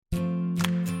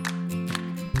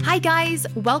Hi guys,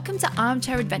 welcome to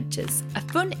Armchair Adventures, a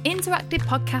fun interactive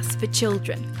podcast for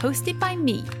children, hosted by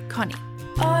me, Connie.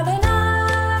 On an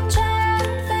armchair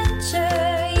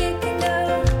adventure, you can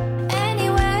go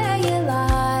anywhere you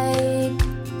like.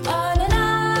 On an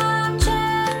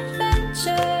armchair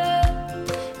adventure,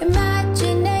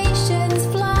 imaginations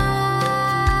fly.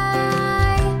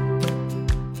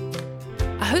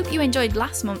 I hope you enjoyed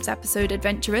last month's episode,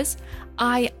 adventurers.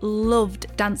 I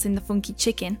loved Dancing the Funky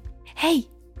Chicken. Hey,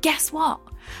 guess what?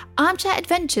 Armchair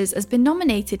Adventures has been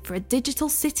nominated for a Digital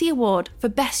City Award for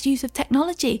Best Use of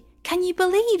Technology. Can you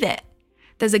believe it?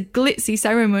 There's a glitzy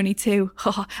ceremony too.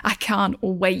 Oh, I can't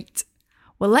wait.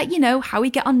 We'll let you know how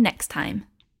we get on next time.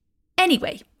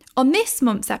 Anyway, on this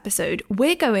month's episode,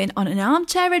 we're going on an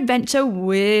armchair adventure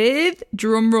with,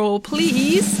 drumroll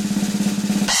please,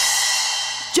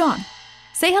 John.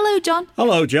 Say hello, John.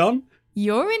 Hello, John.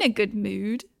 You're in a good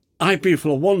mood. I've been for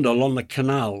a wander along the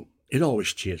canal. It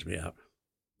always cheers me up.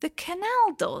 The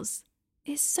canal does.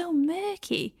 It's so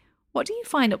murky. What do you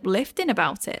find uplifting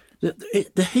about it?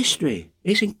 The history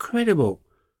is incredible.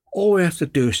 All we have to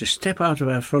do is to step out of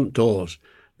our front doors.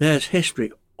 There's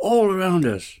history all around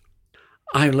us.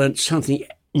 I've learnt something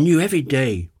new every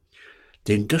day.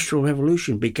 The Industrial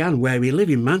Revolution began where we live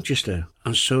in Manchester,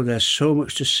 and so there's so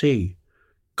much to see.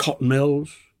 Cotton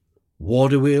mills,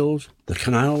 water wheels, the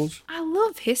canals. I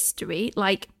love history,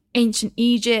 like ancient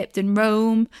Egypt and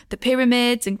Rome, the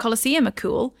pyramids and Colosseum are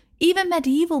cool, even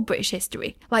medieval British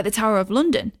history, like the Tower of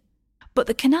London. But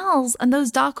the canals and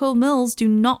those dark old mills do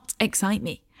not excite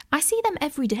me. I see them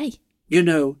every day. You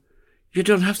know, you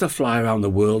don't have to fly around the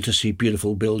world to see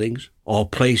beautiful buildings or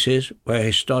places where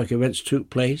historic events took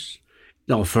place.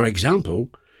 Now, for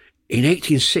example, in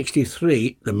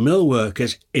 1863, the mill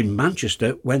workers in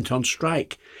Manchester went on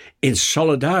strike in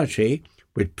solidarity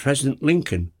with President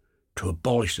Lincoln to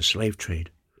abolish the slave trade.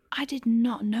 I did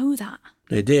not know that.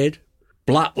 They did.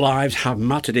 Black lives have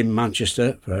mattered in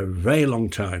Manchester for a very long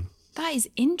time. That is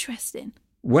interesting.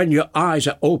 When your eyes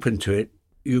are open to it,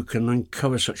 you can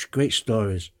uncover such great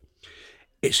stories.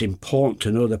 It's important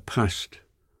to know the past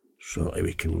so that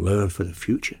we can learn for the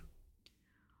future.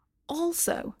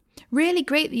 Also, really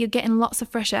great that you're getting lots of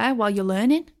fresh air while you're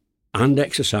learning. And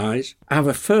exercise. I have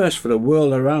a thirst for the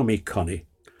world around me, Connie.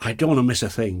 I don't want to miss a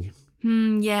thing.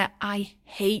 Yeah, I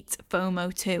hate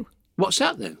FOMO too. What's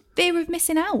that then? Fear of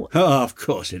missing out. Oh, of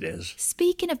course it is.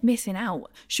 Speaking of missing out,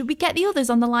 should we get the others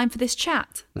on the line for this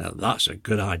chat? Now that's a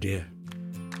good idea.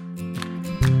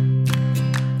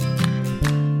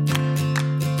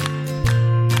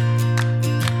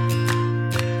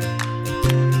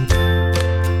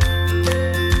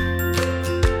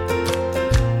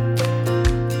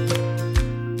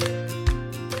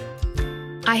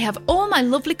 I have all my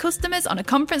lovely customers on a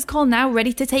conference call now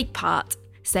ready to take part.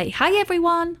 Say hi,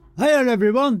 everyone. Hiya,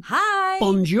 everyone. Hi.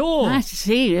 Bonjour. Nice to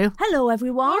see you. Hello,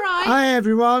 everyone. All right. Hi,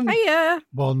 everyone. Hiya.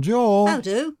 Bonjour. How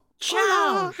do?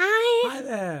 Ciao. Hi. Hi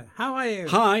there. How are you?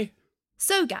 Hi.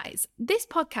 So, guys, this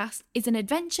podcast is an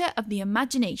adventure of the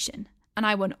imagination, and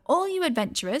I want all you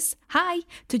adventurers,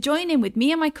 to join in with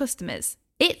me and my customers.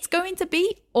 It's going to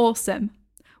be awesome.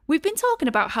 We've been talking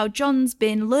about how John's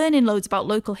been learning loads about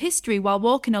local history while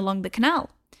walking along the canal.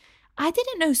 I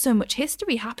didn't know so much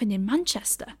history happened in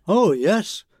Manchester. Oh,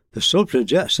 yes. The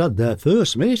suffragettes had their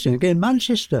first meeting in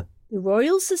Manchester. The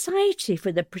Royal Society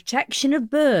for the Protection of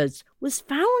Birds was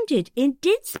founded in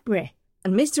Didsbury.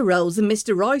 And Mr. Rolls and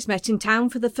Mr. Royce met in town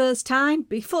for the first time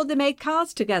before they made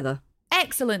cards together.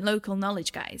 Excellent local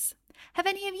knowledge, guys. Have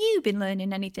any of you been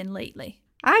learning anything lately?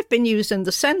 I've been using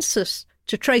the census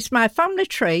to trace my family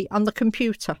tree on the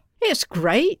computer. It's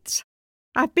great.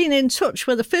 I've been in touch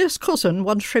with a first cousin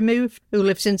once removed who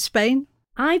lives in Spain.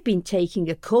 I've been taking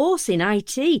a course in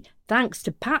IT thanks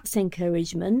to Pat's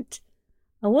encouragement.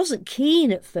 I wasn't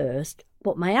keen at first,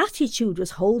 but my attitude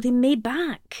was holding me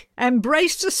back.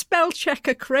 Embrace the spell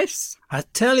checker, Chris. I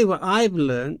tell you what I've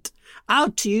learnt. How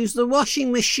to use the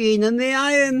washing machine and the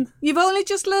iron. You've only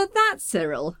just learned that,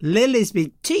 Cyril. Lily's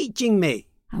been teaching me.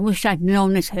 I wish I'd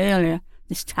known this earlier,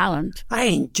 this talent. I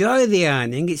enjoy the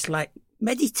ironing. It's like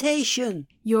meditation.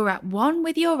 You're at one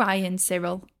with your iron,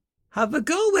 Cyril. Have a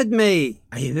go with me.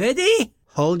 Are you ready?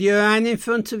 Hold your iron in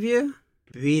front of you.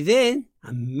 Breathe in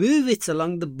and move it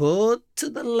along the board to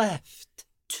the left.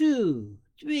 2,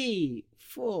 3,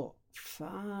 4,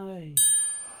 5.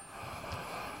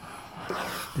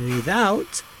 Breathe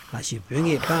out as you bring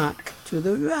it back to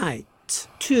the right.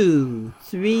 2,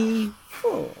 3,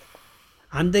 4.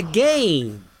 And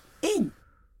again. In.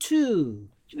 2,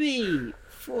 3,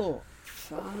 4,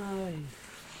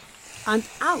 5. And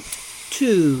out.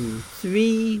 2,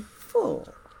 3,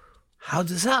 4. How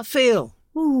does that feel?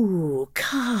 Ooh,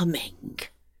 calming.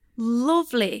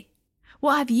 Lovely.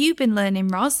 What have you been learning,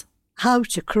 Ros? How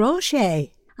to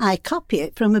crochet. I copy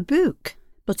it from a book,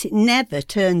 but it never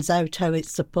turns out how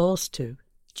it's supposed to.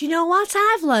 Do you know what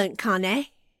I've learnt,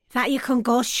 Connie? That you can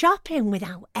go shopping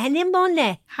without any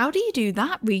money. How do you do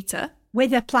that, Rita?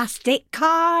 With a plastic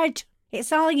card.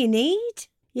 It's all you need.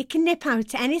 You can nip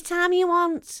out any time you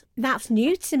want. That's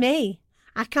new to me.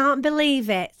 I can't believe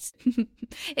it.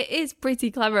 It is pretty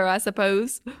clever, I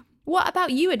suppose. What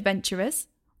about you, adventurers?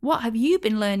 What have you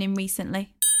been learning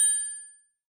recently?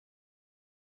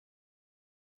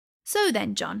 So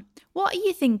then, John, what are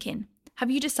you thinking?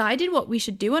 Have you decided what we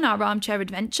should do on our armchair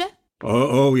adventure?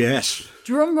 Oh, yes.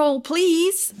 Drum roll,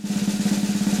 please.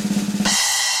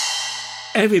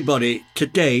 Everybody,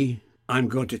 today I'm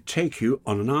going to take you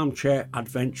on an armchair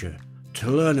adventure to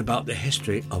learn about the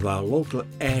history of our local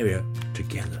area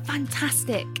together.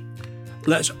 Fantastic.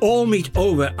 Let's all meet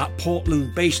over at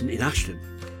Portland Basin in Ashton.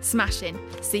 Smashing.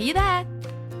 See you there.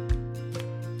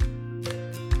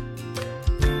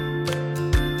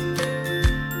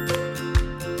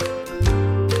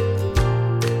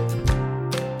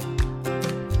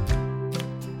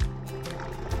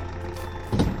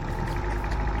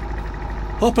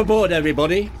 Hop aboard,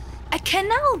 everybody. A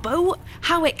canal boat?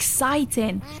 How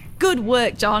exciting. Good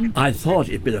work, John. I thought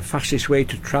it'd be the fastest way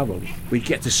to travel. We'd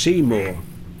get to see more.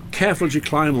 Careful as you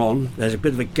climb on, there's a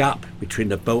bit of a gap between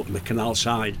the boat and the canal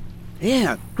side.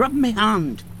 Here, grab me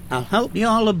hand. I'll help you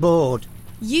all aboard.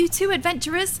 You two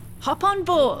adventurers, hop on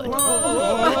board. Whoa.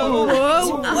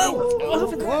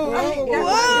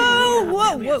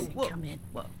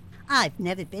 I've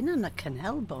never been on a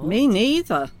canal boat. Me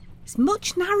neither. It's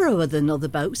much narrower than other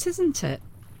boats, isn't it?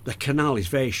 The canal is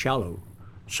very shallow,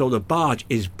 so the barge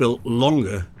is built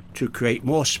longer to create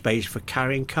more space for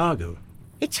carrying cargo.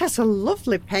 It has a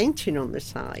lovely painting on the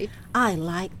side. I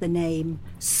like the name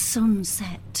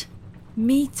Sunset.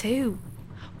 Me too.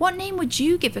 What name would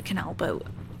you give a canal boat?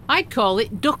 I'd call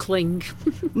it Duckling.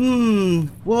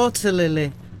 Water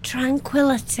lily.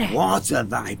 Tranquility. Water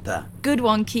viper. Good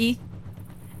one, Keith.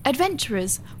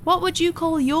 Adventurers, what would you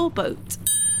call your boat?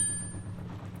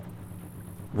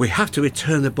 We have to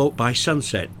return the boat by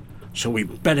sunset, so we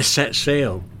better set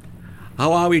sail.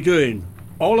 How are we doing?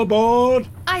 All aboard?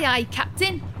 Aye, aye,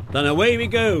 Captain. Then away we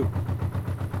go.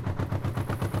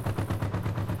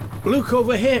 Look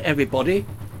over here, everybody.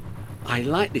 I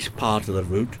like this part of the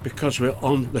route because we're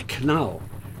on the canal,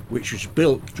 which was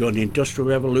built during the Industrial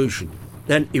Revolution.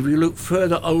 Then if you look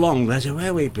further along, there's a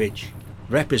railway bridge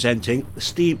representing the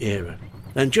steam era.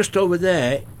 Then just over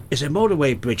there is a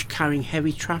motorway bridge carrying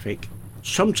heavy traffic.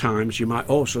 Sometimes you might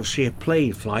also see a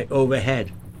plane fly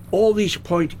overhead. All these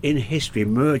point in history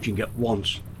merging at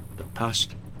once. The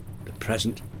past, the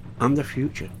present and the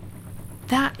future.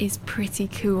 That is pretty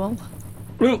cool.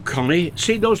 Look, Connie,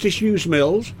 see those disused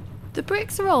mills? The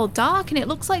bricks are all dark and it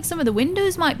looks like some of the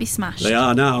windows might be smashed. They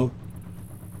are now.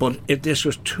 But if this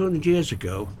was 200 years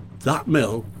ago, that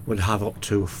mill would have up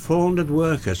to 400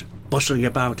 workers bustling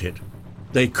about it.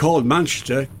 They called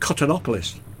Manchester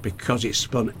Cottonopolis because it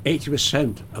spun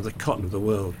 80% of the cotton of the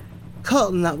world.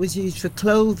 Cotton that was used for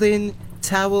clothing,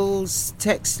 towels,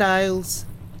 textiles.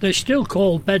 They still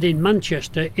call bedding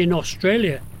Manchester in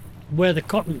Australia, where the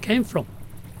cotton came from.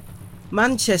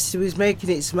 Manchester was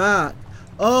making its mark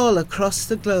all across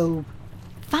the globe.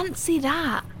 Fancy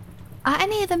that. Are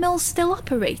any of the mills still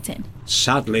operating?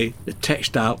 Sadly, the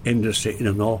textile industry in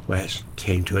the northwest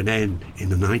came to an end in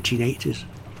the 1980s.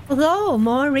 Although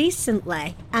more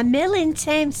recently, a mill in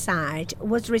Tameside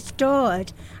was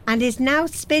restored and is now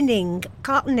spinning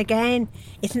cotton again.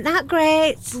 Isn't that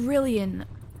great? Brilliant.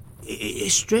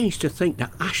 It's strange to think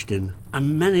that Ashton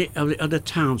and many of the other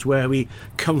towns where we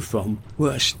come from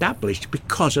were established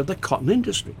because of the cotton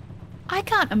industry. I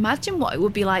can't imagine what it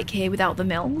would be like here without the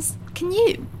mills. Can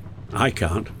you? I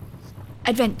can't.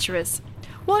 Adventurers,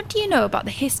 what do you know about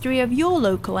the history of your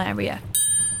local area?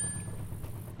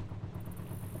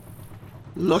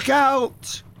 Look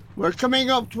out! We're coming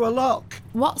up to a lock.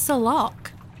 What's a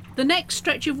lock? The next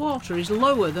stretch of water is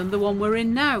lower than the one we're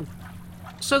in now,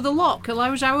 so the lock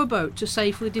allows our boat to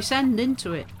safely descend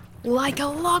into it. Like a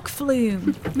log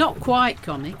flume. Not quite,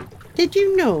 Connie. Did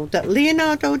you know that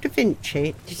Leonardo da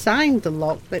Vinci designed the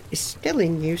lock that is still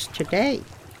in use today?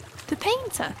 The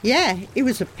painter? Yeah, he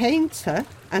was a painter,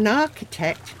 an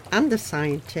architect and a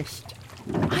scientist.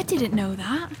 I didn't know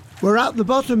that. We're at the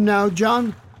bottom now,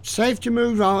 John. Safe to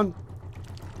move on.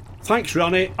 Thanks,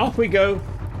 Ronnie. Off we go.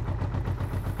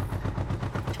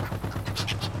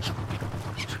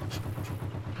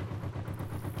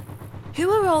 Who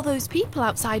are all those people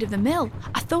outside of the mill?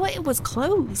 I thought it was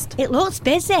closed. It looks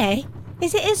busy.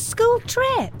 Is it a school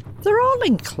trip? They're all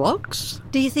in clogs.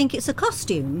 Do you think it's a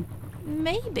costume?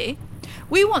 Maybe.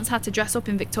 We once had to dress up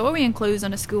in Victorian clothes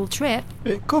on a school trip.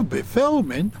 It could be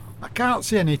filming. I can't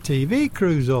see any TV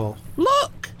crews or...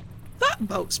 Look! That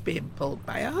boat's being pulled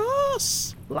by a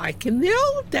horse, like in the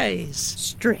old days.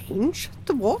 Strange.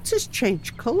 The water's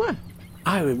changed colour.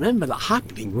 I remember that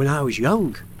happening when I was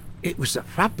young. It was the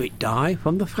fabric dye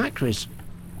from the factories.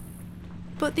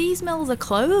 But these mills are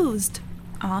closed,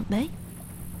 aren't they?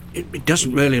 It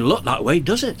doesn't really look that way,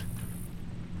 does it?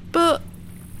 But...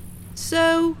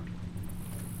 So...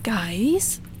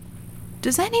 Guys,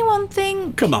 does anyone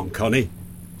think... Come on, Connie.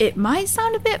 It might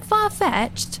sound a bit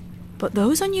far-fetched, but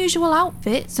those unusual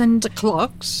outfits and... The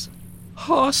clogs,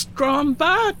 horse-drawn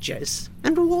barges,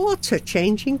 and water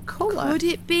changing colour. Could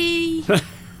it be...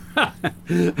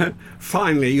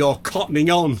 Finally, you're cottoning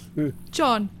on.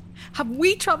 John, have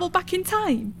we travelled back in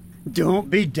time? Don't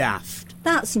be daft.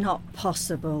 That's not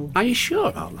possible. Are you sure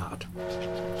about that?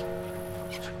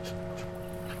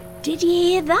 Did you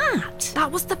hear that?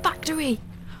 That was the factory.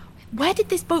 Where did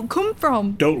this boat come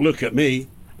from? Don't look at me.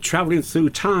 Travelling through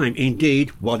time,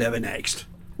 indeed, whatever next.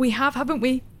 We have, haven't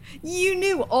we? You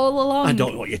knew all along. I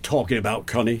don't know what you're talking about,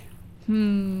 Connie.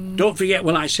 Don't forget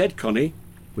what I said, Connie.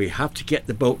 We have to get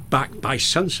the boat back by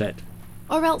sunset.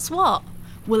 Or else what?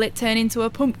 Will it turn into a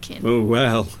pumpkin? Oh,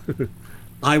 well,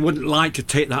 I wouldn't like to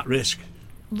take that risk.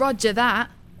 Roger that.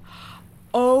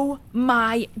 Oh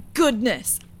my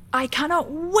goodness. I cannot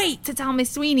wait to tell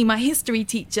Miss Sweeney, my history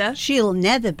teacher. She'll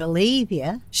never believe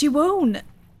you. She won't.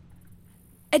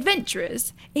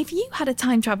 Adventurers, if you had a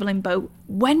time-travelling boat,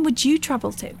 when would you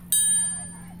travel to?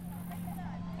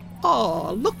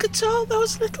 Oh, look at all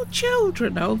those little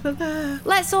children over there.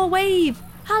 Let's all wave.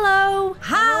 Hello.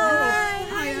 Hi.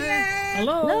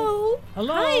 Hello. Hello.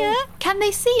 Hello. Hiya. Can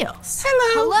they see us?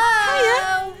 Hello.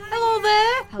 Hello. Hiya. Hello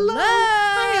there. Hello.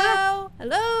 Hiya.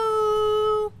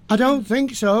 Hello. I don't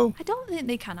think so. I don't think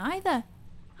they can either.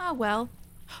 Ah, well.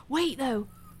 Wait, though.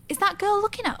 Is that girl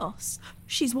looking at us?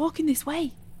 She's walking this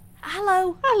way.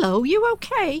 Hello. Hello, you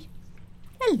okay?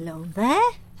 Hello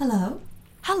there. Hello?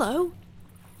 Hello.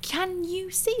 Can you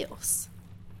see us?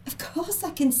 Of course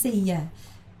I can see you.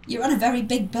 You're on a very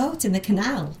big boat in the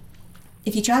canal.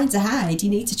 If you're trying to hide, you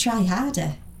need to try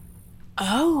harder.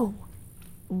 Oh.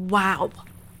 Wow.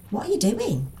 What are you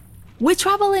doing? We're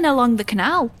travelling along the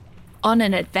canal. On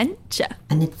an adventure.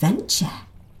 An adventure?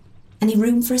 Any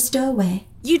room for a stowaway?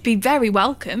 You'd be very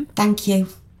welcome. Thank you.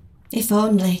 If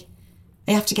only.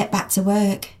 I have to get back to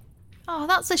work. Oh,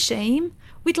 that's a shame.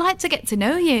 We'd like to get to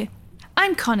know you.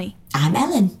 I'm Connie. I'm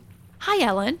Ellen. Hi,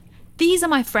 Ellen. These are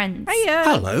my friends. Hiya.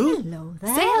 Hello. Hello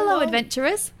there. Say hello,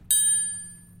 adventurers.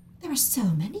 There are so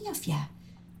many of you.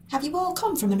 Have you all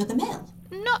come from another mill?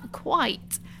 Not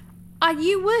quite. Are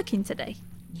you working today?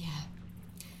 Yeah.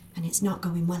 And it's not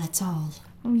going well at all.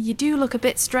 Oh, you do look a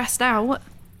bit stressed out.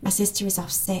 My sister is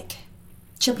off sick.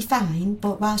 She'll be fine,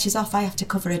 but while she's off I have to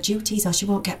cover her duties or she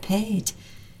won't get paid.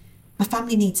 My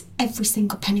family needs every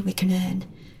single penny we can earn.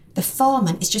 The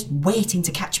foreman is just waiting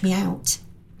to catch me out.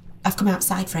 I've come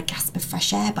outside for a gasp of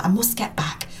fresh air, but I must get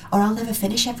back or I'll never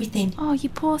finish everything. Oh, you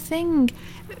poor thing.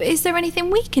 Is there anything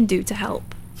we can do to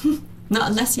help? Not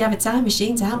unless you have a time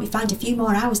machine to help me find a few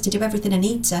more hours to do everything I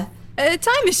need to. A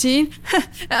time machine?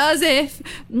 As if.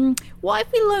 What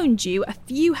if we loaned you a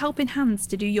few helping hands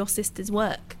to do your sister's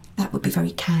work? That would be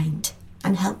very kind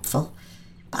and helpful.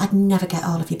 But I'd never get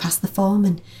all of you past the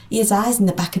foreman. He has eyes in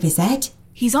the back of his head.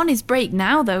 He's on his break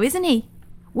now, though, isn't he?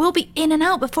 We'll be in and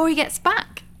out before he gets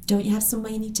back. Don't you have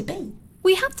somewhere you need to be?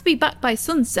 We have to be back by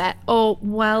sunset, or,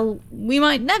 well, we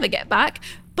might never get back.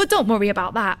 But don't worry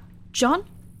about that. John,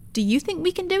 do you think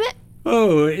we can do it?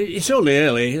 Oh, it's only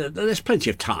early. There's plenty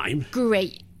of time.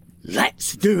 Great.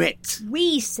 Let's do it.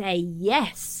 We say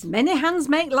yes. Many hands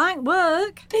make light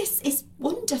work. This is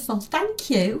wonderful, thank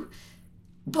you.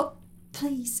 But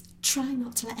please, try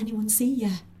not to let anyone see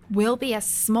you. We'll be as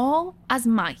small as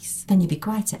mice. Then you'll be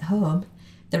quite at home.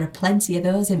 There are plenty of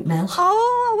those in Mill.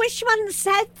 Oh, I wish you hadn't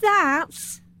said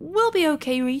that. We'll be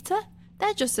okay, Rita.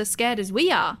 They're just as scared as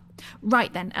we are.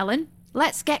 Right then, Ellen,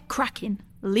 let's get cracking.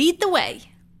 Lead the way.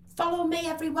 Follow me,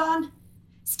 everyone.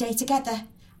 Stay together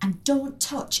and don't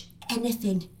touch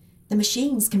anything. The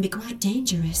machines can be quite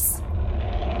dangerous.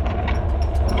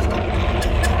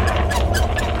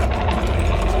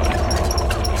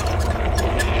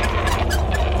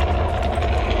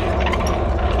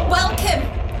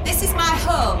 Welcome. This is my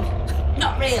home.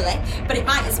 Not really, but it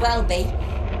might as well be.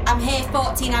 I'm here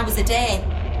 14 hours a day.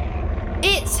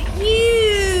 It's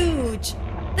huge.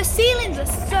 The ceilings are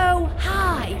so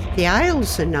high. The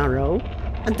aisles are narrow.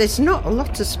 and there's not a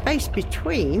lot of space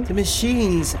between. The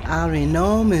machines are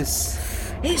enormous.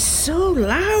 It's so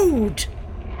loud.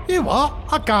 You what?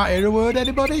 I can't hear a word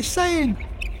anybody's saying.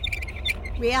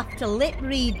 We have to lip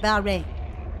read, Barry.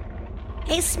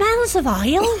 It smells of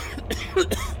oil.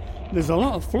 There's a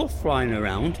lot of fluff flying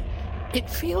around. It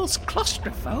feels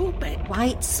claustrophobic.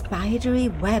 White spidery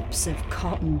webs of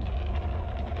cotton.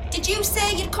 Did you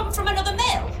say you'd come from another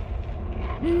mill?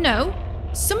 No.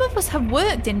 Some of us have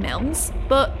worked in mills,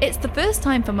 but it's the first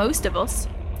time for most of us.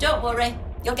 Don't worry,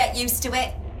 you'll get used to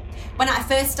it. When I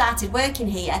first started working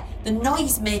here, the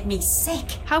noise made me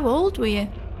sick. How old were you?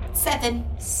 7.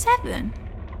 7?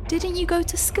 Didn't you go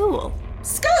to school?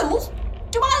 School?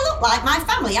 Do I look like my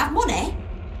family have money?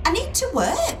 I need to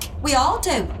work. We all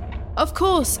do. Of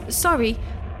course, sorry.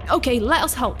 Okay, let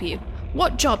us help you.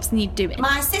 What jobs need doing?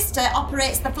 My sister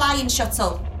operates the flying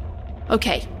shuttle.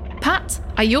 Okay, Pat,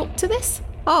 are you up to this?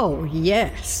 Oh,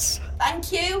 yes.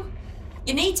 Thank you.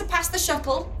 You need to pass the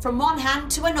shuttle from one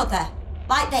hand to another,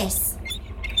 like this.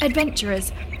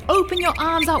 Adventurers, open your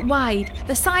arms out wide,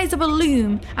 the size of a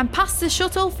loom, and pass the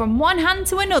shuttle from one hand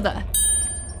to another.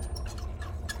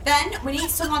 Then we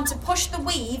need someone to push the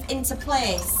weave into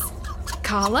place.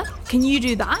 Carla, can you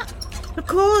do that? Of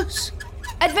course.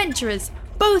 Adventurers,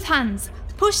 both hands.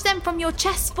 Push them from your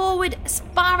chest forward as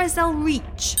far as they'll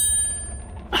reach.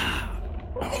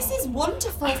 This is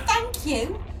wonderful, thank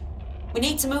you. We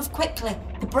need to move quickly.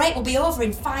 The break will be over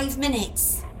in 5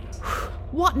 minutes.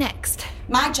 What next?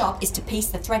 My job is to piece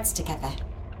the threads together.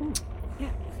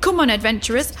 Come on,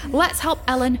 adventurers. Let's help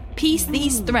Ellen piece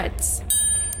these threads.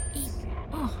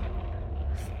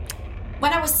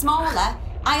 When I was smaller,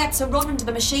 I had to run under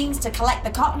the machines to collect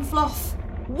the cotton fluff.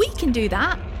 We can do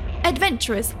that.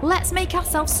 Adventurers, let's make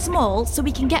ourselves small so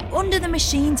we can get under the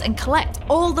machines and collect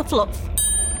all the fluff.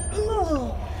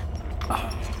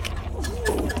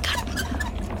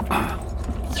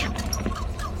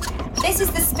 This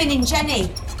is the spinning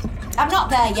jenny. I'm not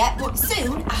there yet, but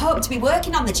soon I hope to be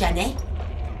working on the jenny.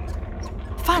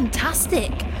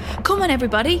 Fantastic. Come on,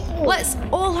 everybody. Let's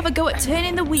all have a go at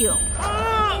turning the wheel.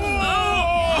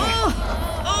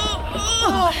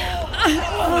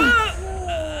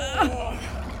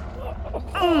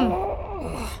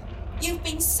 You've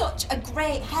been such a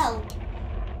great help.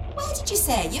 Where did you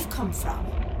say you've come from?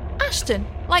 Ashton,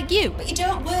 like you. But you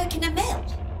don't work in a mill.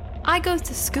 I go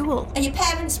to school. Are your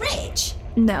parents rich?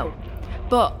 No,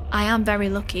 but I am very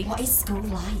lucky. What is school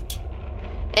like?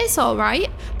 It's all right.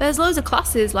 There's loads of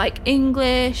classes like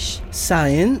English,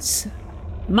 Science,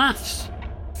 maths,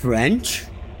 French.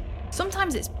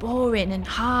 Sometimes it's boring and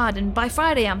hard, and by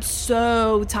Friday I'm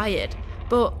so tired.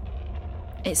 But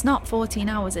it's not 14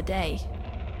 hours a day.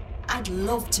 I'd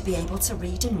love to be able to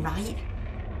read and write.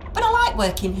 But I like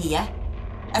working here.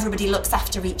 Everybody looks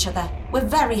after each other. We're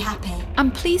very happy.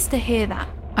 I'm pleased to hear that.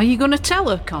 Are you going to tell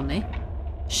her, Connie?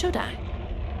 Should I?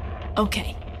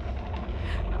 Okay.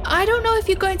 I don't know if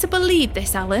you're going to believe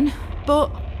this, Ellen,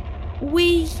 but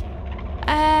we've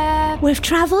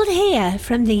travelled here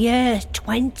from the year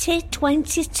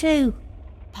 2022.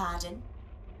 Pardon?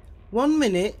 1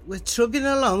 minute we're trugging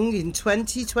along in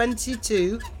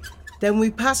 2022, then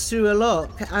we pass through a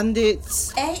lock and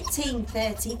it's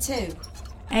 1832.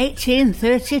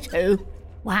 1832?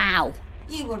 Wow.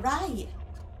 You were right.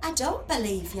 I don't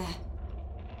believe you.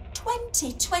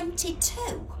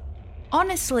 2022?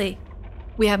 Honestly,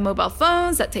 we have mobile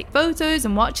phones that take photos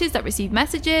and watches that receive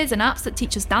messages and apps that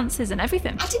teach us dances and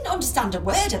everything. I didn't understand a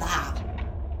word of that.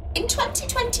 In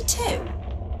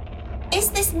 2022?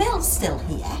 Is this mill still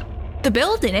here? The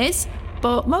building is,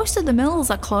 but most of the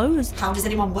mills are closed. How does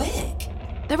anyone work?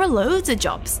 There are loads of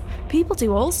jobs. People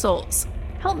do all sorts.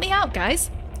 Help me out,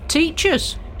 guys.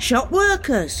 Teachers. Shop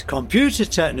workers. Computer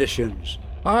technicians.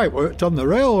 I worked on the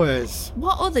railways.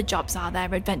 What other jobs are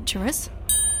there, adventurers?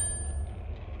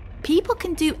 People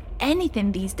can do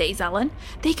anything these days, Alan.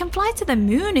 They can fly to the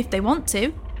moon if they want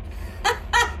to.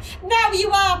 Now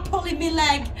you are pulling me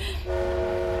leg.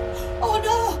 Oh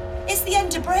no, it's the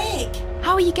end of break.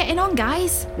 How are you getting on,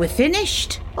 guys? We're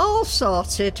finished. All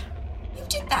sorted. You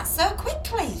did that so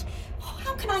quickly.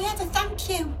 How can I ever thank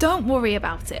you? Don't worry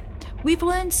about it. We've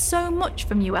learned so much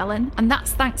from you, Ellen, and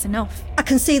that's thanks enough. I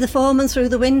can see the foreman through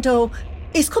the window.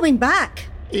 He's coming back.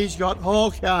 He's got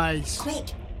hawk eyes.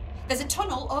 Quick, there's a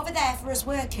tunnel over there for us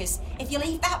workers. If you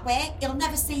leave that way, he'll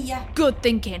never see you. Good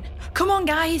thinking. Come on,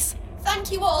 guys.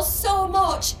 Thank you all so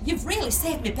much. You've really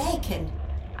saved me bacon.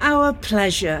 Our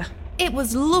pleasure. It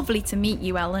was lovely to meet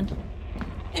you, Ellen.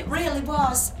 It really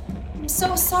was. I'm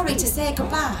so sorry to say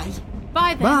goodbye.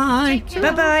 Bye then. Bye.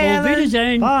 Bye-bye,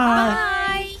 Ellen.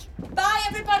 Bye. Bye,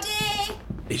 everybody.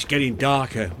 It's getting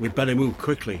darker. We'd better move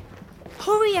quickly.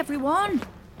 Hurry, everyone!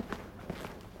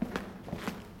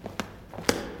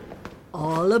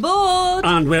 All aboard!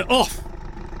 And we're off!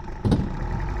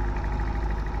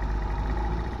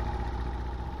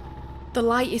 The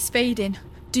light is fading.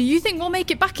 Do you think we'll make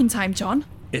it back in time, John?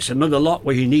 It's another lock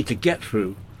where you need to get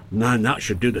through. Man, that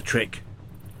should do the trick.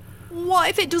 What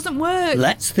if it doesn't work?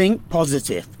 Let's think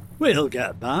positive. We'll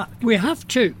get back. We have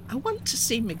to. I want to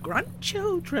see my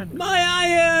grandchildren. My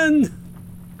iron!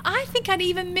 I think I'd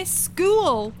even miss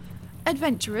school.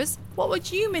 Adventurers, what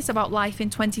would you miss about life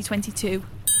in 2022?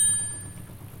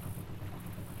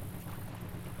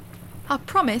 I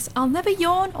promise I'll never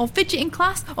yawn or fidget in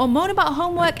class or moan about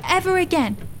homework ever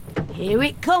again. Here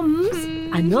it comes.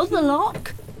 Another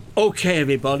lock. OK,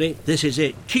 everybody, this is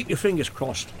it. Keep your fingers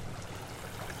crossed.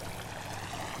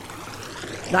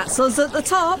 That's us at the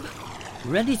top.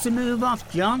 Ready to move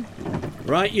off, John?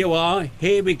 Right you are.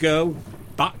 Here we go.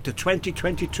 Back to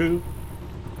 2022.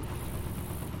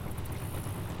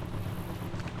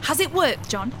 Has it worked,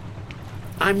 John?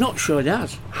 I'm not sure it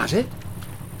has. Has it?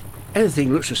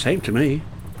 Everything looks the same to me.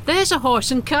 There's a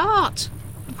horse and cart.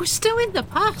 We're still in the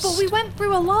past. But we went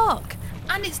through a lock,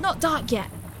 and it's not dark yet.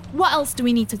 What else do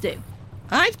we need to do?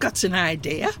 I've got an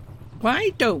idea.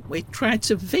 Why don't we try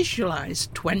to visualise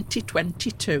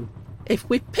 2022? If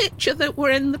we picture that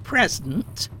we're in the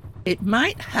present, it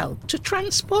might help to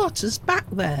transport us back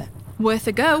there. Worth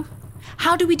a go.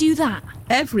 How do we do that?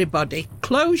 Everybody,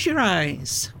 close your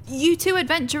eyes. You two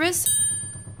adventurers.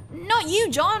 Not you,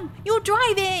 John. You're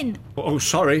driving. Oh,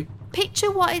 sorry.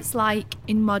 Picture what it's like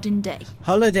in modern day.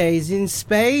 Holidays in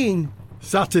Spain.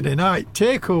 Saturday night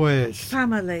takeaways.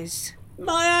 Families.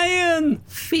 My iron!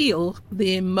 Feel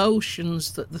the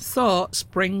emotions that the thoughts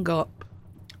bring up.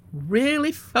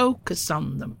 Really focus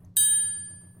on them.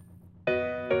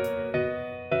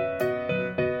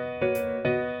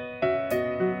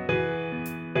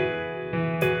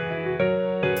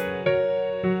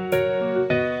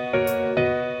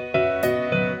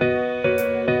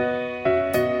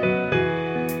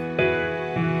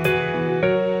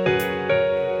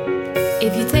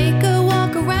 If you take a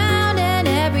walk around and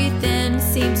everything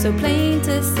seems so plain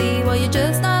to see, well, you're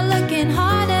just not looking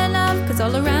hard enough, 'cause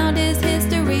all around is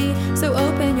history. So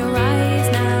open your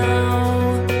eyes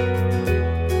now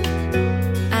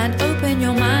and open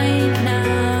your mind now.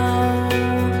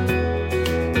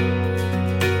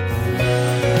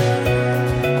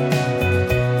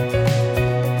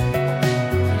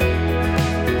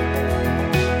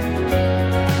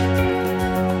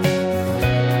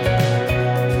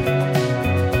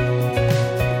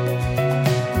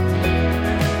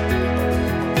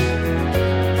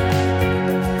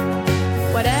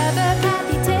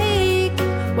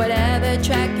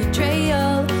 Track your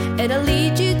trail, it'll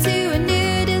lead you to a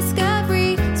new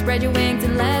discovery. Spread your wings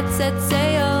and let's set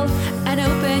sail and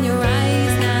open your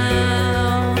eyes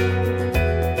now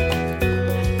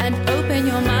and open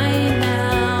your mind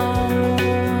now,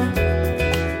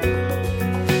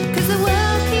 'cause the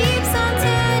world keeps on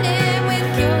turning with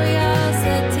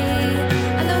curiosity,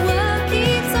 and the world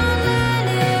keeps on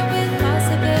learning with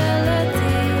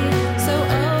possibility. So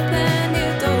open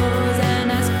your doors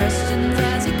and ask questions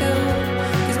as you go.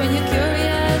 When you're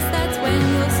curious, that's when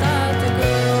you'll start to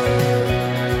grow.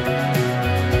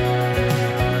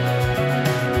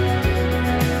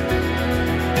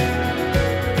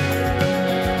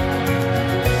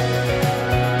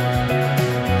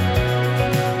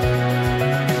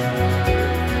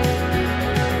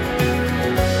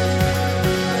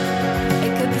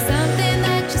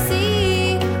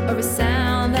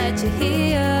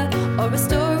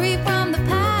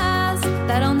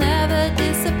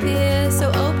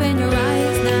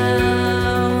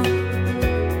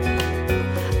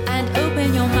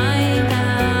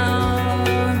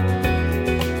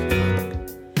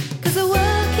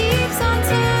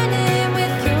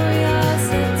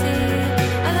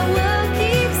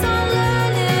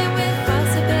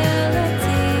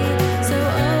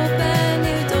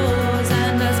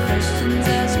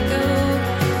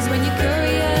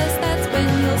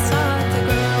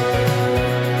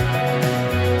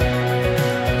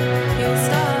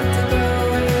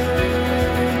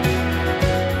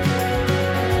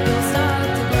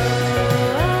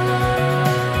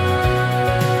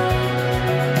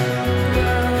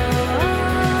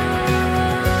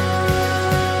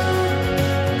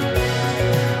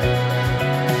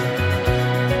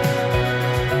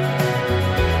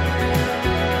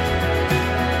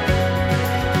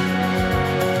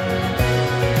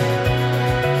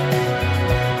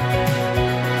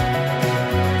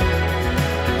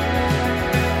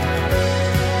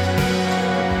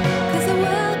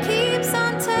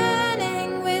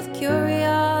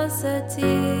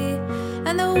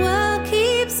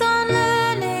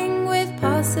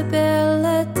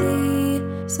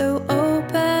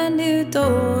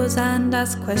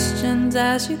 ask questions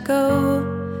as you go.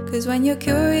 'Cause when you're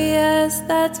curious,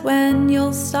 that's when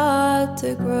you'll start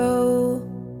to grow.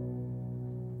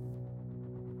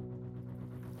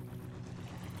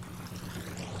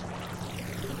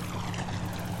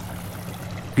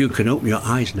 You can open your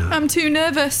eyes now. I'm too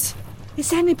nervous.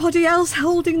 Is anybody else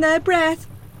holding their breath?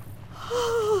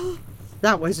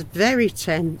 That was very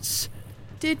tense.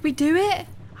 Did we do it?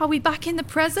 Are we back in the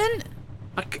present?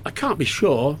 I can't be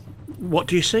sure. What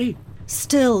do you see?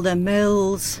 Still the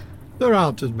mills. There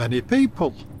aren't as many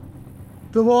people.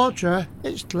 The water,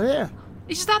 it's clear.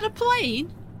 Is that a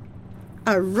plane?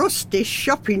 A rusty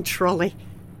shopping trolley.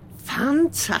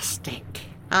 Fantastic.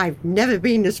 I've never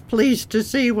been as pleased to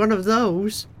see one of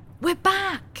those. We're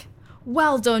back.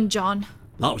 Well done, John.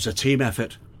 That was a team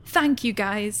effort. Thank you,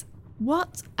 guys.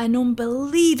 What an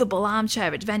unbelievable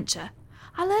armchair adventure.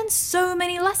 I learned so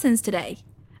many lessons today,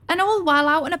 and all while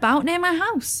out and about near my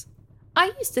house.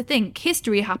 I used to think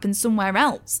history happened somewhere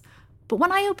else, but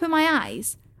when I open my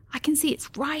eyes, I can see it's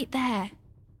right there.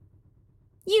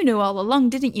 You knew all along,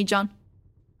 didn't you, John?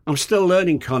 I'm still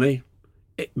learning, Connie.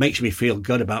 It makes me feel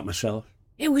good about myself.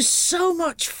 It was so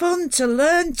much fun to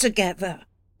learn together.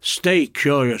 Stay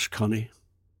curious, Connie.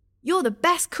 You're the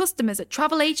best customers a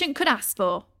travel agent could ask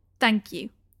for. Thank you.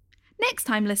 Next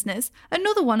time, listeners,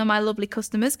 another one of my lovely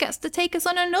customers gets to take us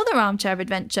on another armchair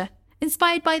adventure,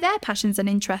 inspired by their passions and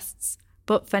interests.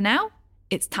 But for now,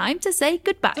 it's time to say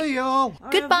goodbye. See you all.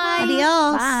 Goodbye.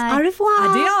 Adios. Bye. Au revoir.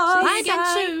 Adios. See you again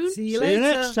soon. See you See you later.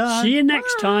 next time. See you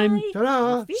next time.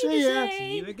 Ta-ra. See ya.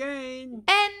 See you again.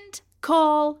 End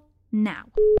call now.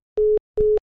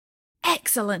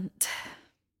 Excellent.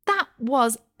 That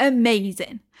was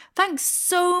amazing. Thanks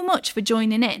so much for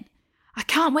joining in. I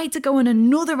can't wait to go on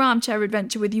another armchair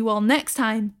adventure with you all next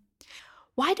time.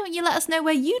 Why don't you let us know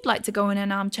where you'd like to go on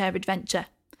an armchair adventure?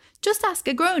 Just ask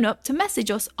a grown-up to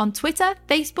message us on Twitter,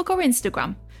 Facebook or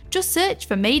Instagram. Just search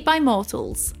for Made by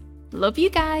Mortals. Love you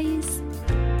guys.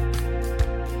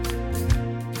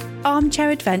 Armchair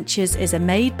Adventures is a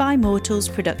Made by Mortals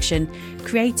production,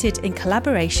 created in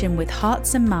collaboration with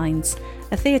Hearts and Minds,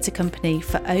 a theatre company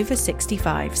for over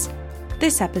 65s.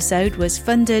 This episode was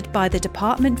funded by the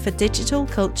Department for Digital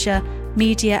Culture,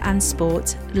 Media and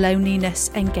Sport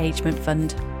Loneliness Engagement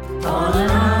Fund. On an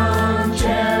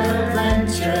armchair